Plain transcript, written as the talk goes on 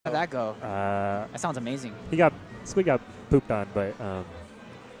How'd that go? That sounds amazing. Squid got pooped on, but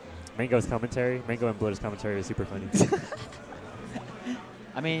Mango's commentary, Mango and Blur's commentary was super funny.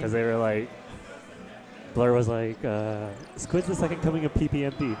 I mean, because they were like, Blur was like, Squid's the second coming of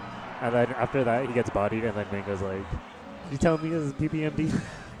PPMD. And then after that, he gets bodied, and then Mango's like, you telling me this is PPMD?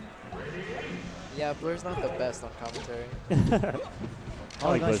 Yeah, Blur's not the best on commentary. I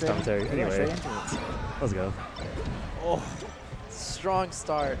like Blur's commentary. Anyway, let's go. Oh, strong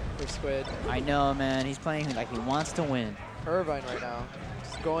start for Squid. I know, man. He's playing like he wants to win. Irvine right now,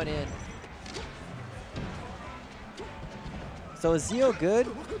 just going in. So is Zio good?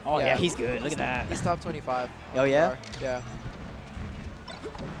 Oh Yeah. yeah, he's good. Look at that. He's top 25. Oh yeah? Yeah.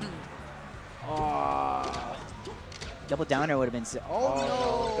 Oh. Double downer would have been sick.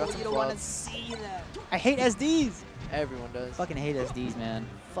 Oh, Got no, some you don't want to flubs. see that. I hate SDs. Everyone does. Fucking hate SDs, man.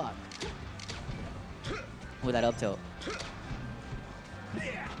 Fuck. With that up tilt.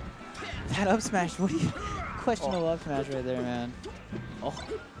 That up smash, what do you... Questionable up smash right there, man. Oh.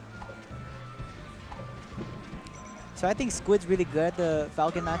 So I think Squid's really good at the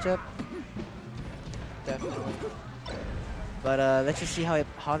Falcon matchup. Definitely. But let's just see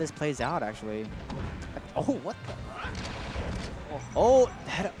how this plays out, actually. Oh, what the? Oh,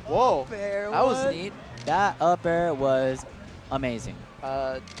 that Whoa, up air that was neat. That up air was amazing.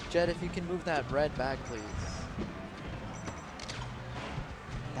 Jet, if you can move that red back, please.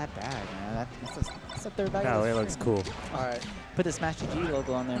 That bag, man. That's a third bag. No, it looks cool. All right. Put the Smash GG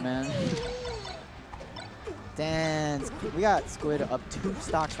logo on there, man. Damn, we got Squid up 2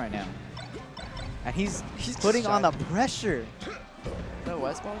 stocks right now. And he's putting on the pressure. No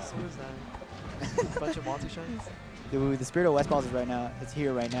West Balls? Who is that? A bunch of multi-shines? Dude, the Spirit of West Balls is right now. It's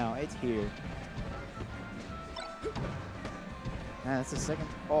here right now. It's here. Man, that's the second.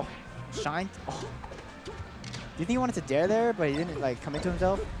 Oh, shine. Oh. Do you think he wanted to dare there, but he didn't like come into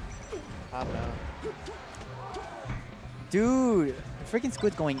himself? I don't know. Dude, freaking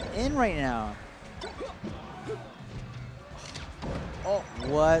Squid going in right now. Oh,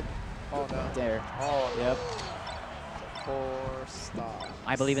 what? Oh no. Dare. Oh, Yep. 4 stocks.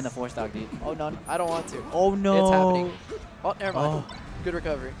 I believe in the 4 stock, dude. Oh no, I don't want to. Oh no. It's happening. Oh, never mind. Oh. Good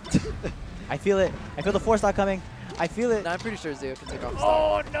recovery. I feel it. I feel the 4 stock coming. I feel it. No, I'm pretty sure Zio can take off the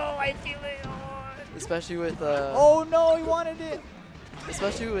stock. Oh no, I feel it. Oh, Especially with oh no, he wanted it.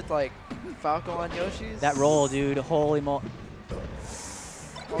 especially with like Falco on Yoshi's. That roll, dude. Holy mo.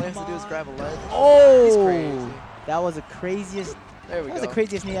 All he has to do is grab a ledge. Oh, He's crazy. that was the craziest. There we That go. was the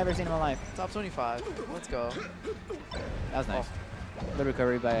craziest knee I've ever seen in my life. Top 25. Let's go. That was nice. Good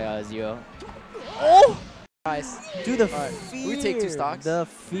recovery by Zio. Oh! Nice. Dude, the Alright, fear. we take 2 stocks. The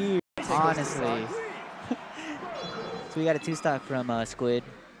fear, Take those 2 honestly. stocks. So we got a 2 stock from Squid.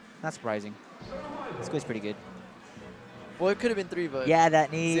 Not surprising. Squid's pretty good. Well, it could have been 3, but Yeah,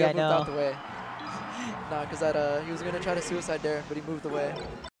 that knee, Zio I moved know. out the way. Nah, because that he was gonna try to suicide there, but he moved away.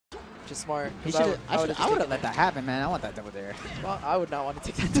 Which is smart. He 'cause should. I would have let that. that happen, man. I want that double there. Well, I would not want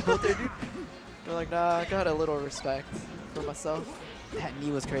to take that double there, dude. They're like, nah, I got a little respect for myself. That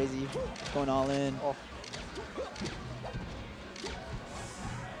knee was crazy. Going all in. Oh.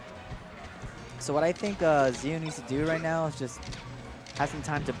 So what I think Zio needs to do right now is just have some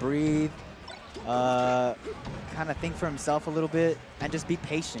time to breathe, kind of think for himself a little bit, and just be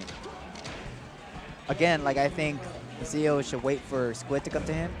patient. Again, like I think Zio should wait for Squid to come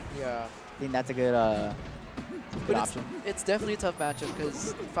to him. Yeah. I think that's a good, But option. it's definitely a tough matchup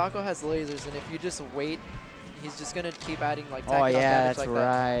because Falco has lasers, and if you just wait, he's just gonna keep adding like Oh tacking off yeah, damage that's like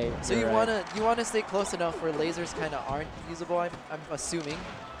that. right. So You're you right. wanna stay close enough where lasers kind of aren't usable. I'm assuming,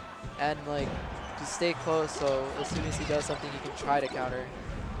 and like just stay close so as soon as he does something, you can try to counter.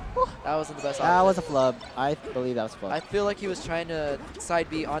 That wasn't the best option. That was a flub. I believe that was a flub. I feel like he was trying to side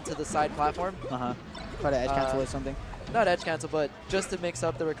B onto the side platform. Try to edge cancel or something. Not edge cancel, but just to mix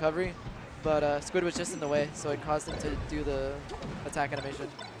up the recovery. But Squid was just in the way, so it caused him to do the attack animation.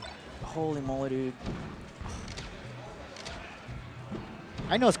 Holy moly, dude.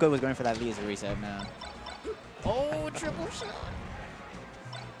 I know Squid was going for that V as a reset, man. Oh, triple shot.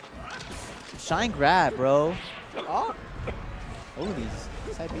 Shine grab, bro. Oh. Oh,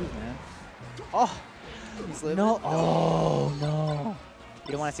 these side Bs, man. Oh. He's living. No. Oh, no.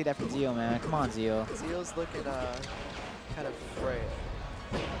 You don't want to see that from Zio, man. Come on, Zio. Zio's looking kind of frail.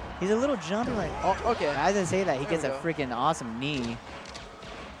 He's a little jumpy right now. Oh, okay. I didn't say that. He There gets we a go. freaking awesome knee.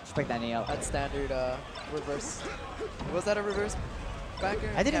 Just break that knee up. That's standard reverse. Was that a reverse backer?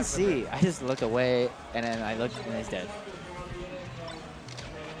 I didn't Can't see. remember. I just looked away, and then I looked, and he's dead.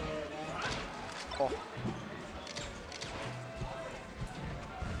 Oh.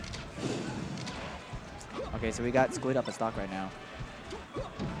 Okay, so we got Squid up a stock right now.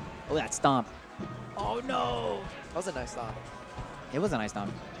 Oh, that stomp. Oh, no. That was a nice stomp. It was a nice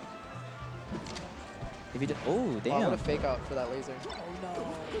stomp. If you just, oh, Wow, damn. what a fake out for that laser. Oh, no.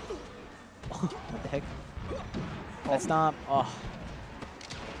 What the heck? That stomp. Oh.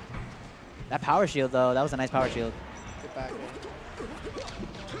 That power shield, though. That was a nice power shield. Good back air.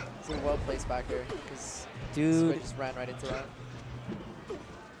 It's a well-placed back air because Dude. Squid just ran right into that.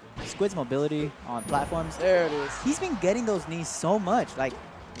 Squid's mobility on platforms. There it is. He's been getting those knees so much. Like,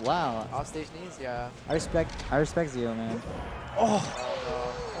 wow. Offstage knees, yeah. I respect Zio, man. Oh.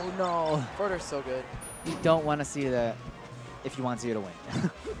 Oh, no. Forder's so good. You don't want to see that if you want Zio to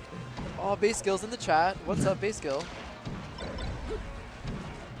win. Oh, base skills in the chat. What's up, base skill?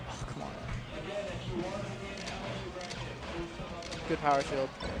 Oh, come on. Good power shield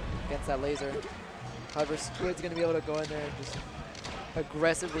against that laser. However, Squid's going to be able to go in there and just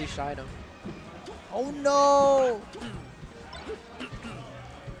aggressively shine him. Oh, no.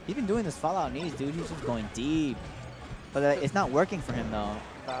 He's been doing this Fallout knees, dude. He's just going deep. But it's not working for him, though.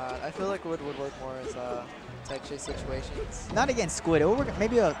 I feel like would work more as tech chase situations. Not against Squid. It will work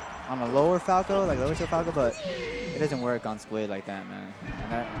maybe on a lower Falco, like lower tier Falco, but it doesn't work on Squid like that, man.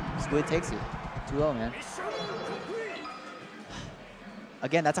 And that, Squid takes it. Too low, man.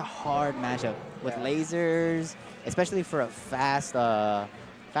 Again, that's a hard matchup with lasers, especially for a fast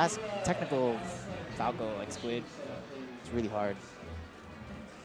technical Falco like Squid. It's really hard.